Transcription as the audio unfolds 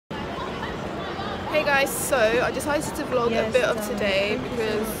Hey guys, so I decided to vlog a bit of today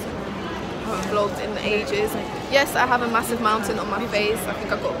because I haven't vlogged in ages. Yes, I have a massive mountain on my face. I think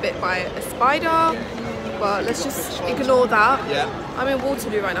I got bit by a spider, but let's just ignore that. Yeah. I'm in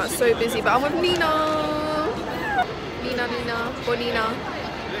Waterloo right now, it's so busy, but I'm with Nina. Bonina.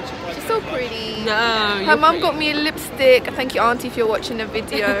 She's so pretty. No, her mum got me a lipstick. Thank you, Auntie, if you're watching the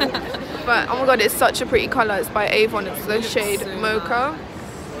video. But oh my god, it's such a pretty colour. It's by Avon. It's the shade so Mocha. Nice.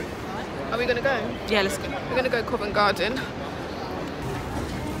 Are we gonna go? Yeah, let's go. We're gonna go Covent Garden.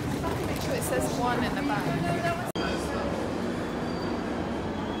 Make sure it says 1 in the back.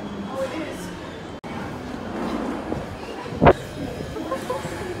 Oh, it is.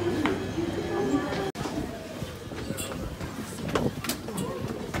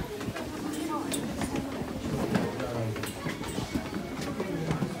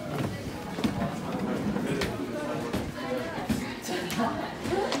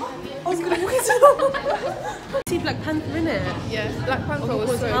 See Black Panther in it? Yeah, Black Panther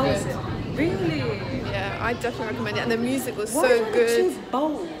was so good. Really? Yeah, I definitely recommend it. And the music was Why so are good. you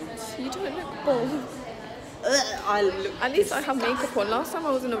bold? You don't look bold. I look. At least I have makeup on. Last time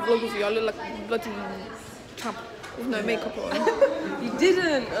I was in a vlog with you, I looked like a bloody tramp with no makeup on. You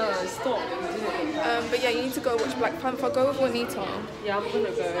didn't. Stop. You didn't. But yeah, you need to go watch Black Panther. Go with Juanita. Yeah, I'm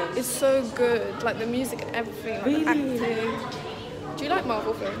gonna go. It's so good. Like the music and everything. Like Really? the acting. Do you like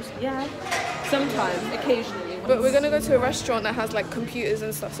Marvel films? Yeah. Sometimes, occasionally. But we're gonna go to a restaurant that has like computers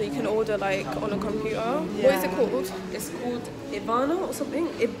and stuff, so you can order like on a computer. Yeah. What is it called? It's called Ivana or something.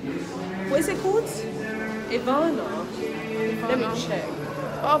 What is it called? Ivana. Let me check.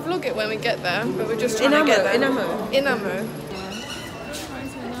 I'll vlog it when we get there, but we're just trying to get there. Inamo.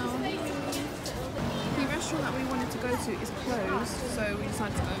 The restaurant that we wanted to go to is closed, so we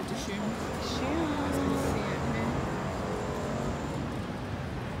decided to go to Shum.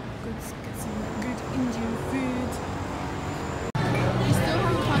 Get some good Indian food. We still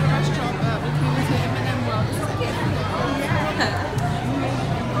haven't found a restaurant, but we're coming to M&M World.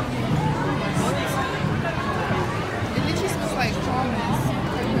 It literally smells like farmers.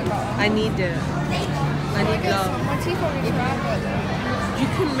 I need it. I need love. My teeth are really bad, but You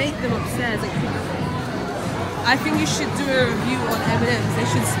can make them upstairs. I think you should do a review on M&M's. They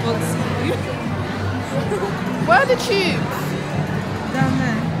should sponsor you. where are the tubes? Down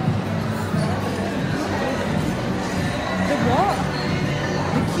there. The what?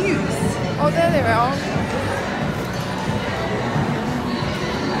 The cubes. Oh, there they are.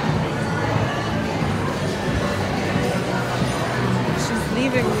 She's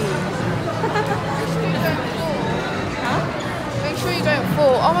leaving me. Make sure you don't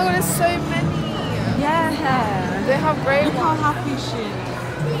fall. Oh my god, there's so many. Yeah. They have great Look how ones. happy she is.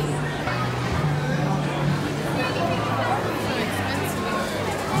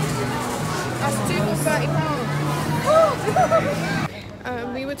 That's £2 for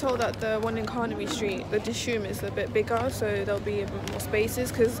 £30. We were told that the one in Carnaby Street, the Dishoom, is a bit bigger, so there'll be a bit more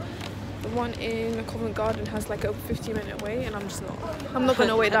spaces, because the one in Covent Garden has like a 50-minute wait, and I'm not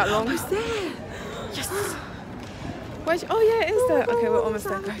gonna wait that long. Who's there? Yes. Where's, oh yeah, it is there. Okay, we're almost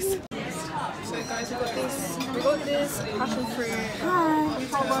there, guys. So guys, we got this passion fruit. Hi.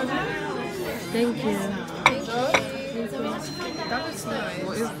 Thank you. That looks nice.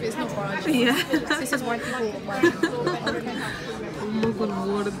 It's not bad. Yeah. This is why people buy it. Oh my god,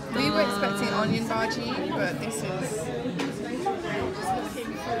 what a We were expecting onion bhaji, but this is...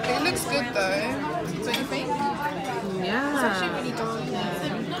 It looks good though, don't you think? Yeah. It's actually really dark.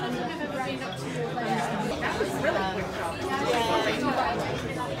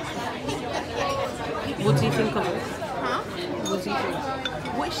 What do you think of it? Huh? What do you think?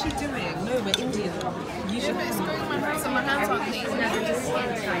 What is she doing? No, we're Indian. You should. It's going in my hands and my hands aren't clean.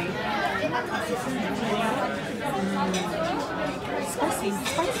 Spicy.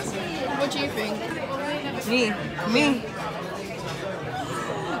 What do you think? Me.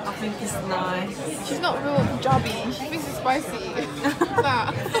 I think it's nice. She's not real Punjabi. She thinks it's spicy.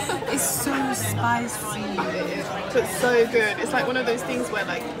 That. It's so spicy. So it's so good. It's like one of those things where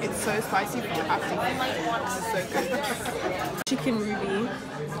like it's so spicy, but you have to eat it. This is so good. Chicken ruby.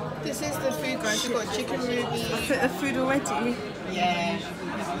 This is the food, guys. We've got chicken ruby. Put the food already. Yeah.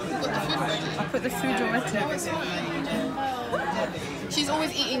 We've got the food ready. I put the food already. She's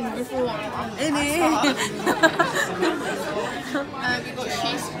always eating before. In we got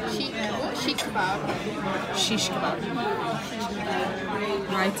sheikh kebab. Shish kebab.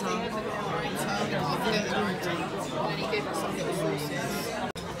 Raita.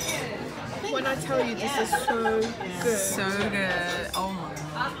 When I tell you this is so good. So good. Oh my.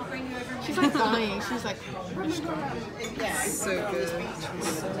 She's like dying. She's like, So good.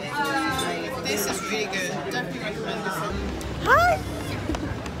 this This is really good. Definitely recommend this one. Hi!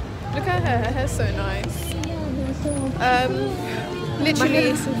 Look at her hair's so nice.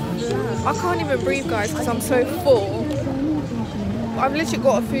 Literally, I can't even breathe, guys, because I'm so full. I've literally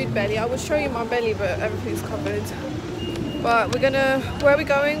got a food belly. I would show you my belly, but everything's covered. But we're gonna, where are we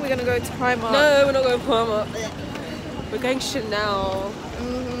going? We're gonna go to Primark. No, we're not going Primark. We're going Chanel.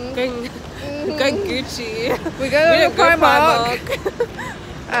 Going Gucci. We're going to Primark.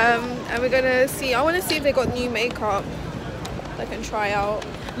 And we're gonna see, I want to see if they got new makeup I can try out.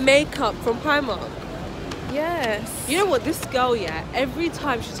 Makeup from Primark. Yes. You know what, this girl, yeah, every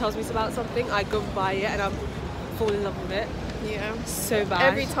time she tells me about something, I go buy it and I fall in love with it. Yeah. So bad.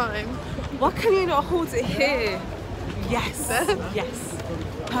 Every time. Why can you not hold it here? Yes. Yes.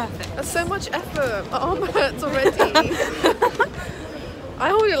 Perfect. That's so much effort. My arm hurts already. I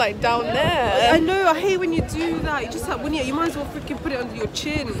hold it like down there. I know, I hate when you do that. You just have, when you might as well freaking put it under your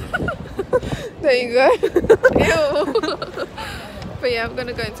chin. There you go. Ew. But yeah, I'm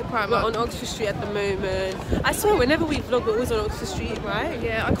gonna go into Primark. We're on Oxford Street at the moment. I swear, whenever we vlog, we're always on Oxford Street, right?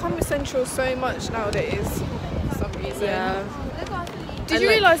 Yeah, I come to Central so much nowadays for some reason. Yeah. Did you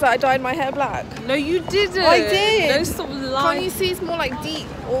realise that I dyed my hair black? No, you didn't. I did. No, stop lying. Can't you see it's more like deep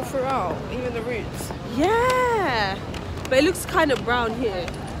all throughout, even the roots? Yeah. But it looks kind of brown here.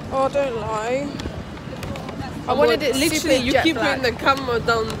 Oh, don't lie. I wanted it literally, super you jet keep black. putting the camera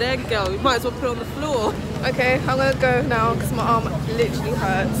down there, girl. You might as well put it on the floor. Okay, I'm gonna go now because my arm literally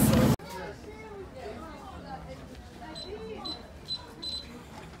hurts.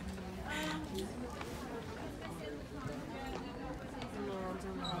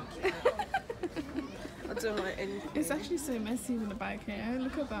 I don't like anything. It's actually so messy in the back here.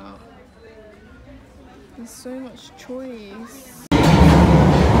 Look at that. There's so much choice.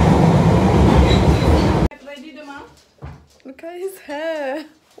 Look at his hair.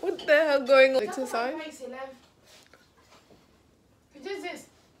 What the hell going on to side?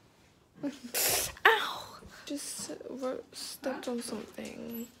 Ow! Just stepped on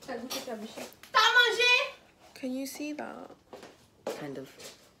something. Can you see that? Kind of.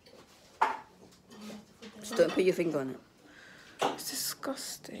 Just don't put your finger on it. It's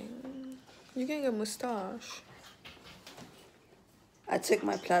disgusting. You're getting a moustache. I took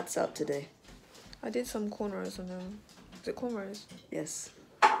my plaits out today. I did some cornrows on them. Is it cornrows? Yes.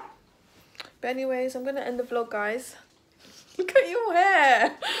 But anyways, I'm gonna end the vlog, guys. Look at your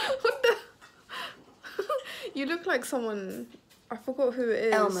hair. What the? You look like someone. I forgot who it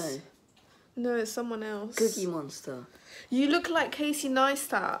is. Elmo. No, it's someone else. Cookie Monster. You look like Casey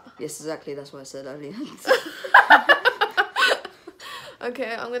Neistat. Yes, exactly. That's what I said earlier.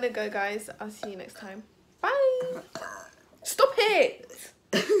 Okay, I'm gonna go, guys. I'll see you next time. Bye. Stop it.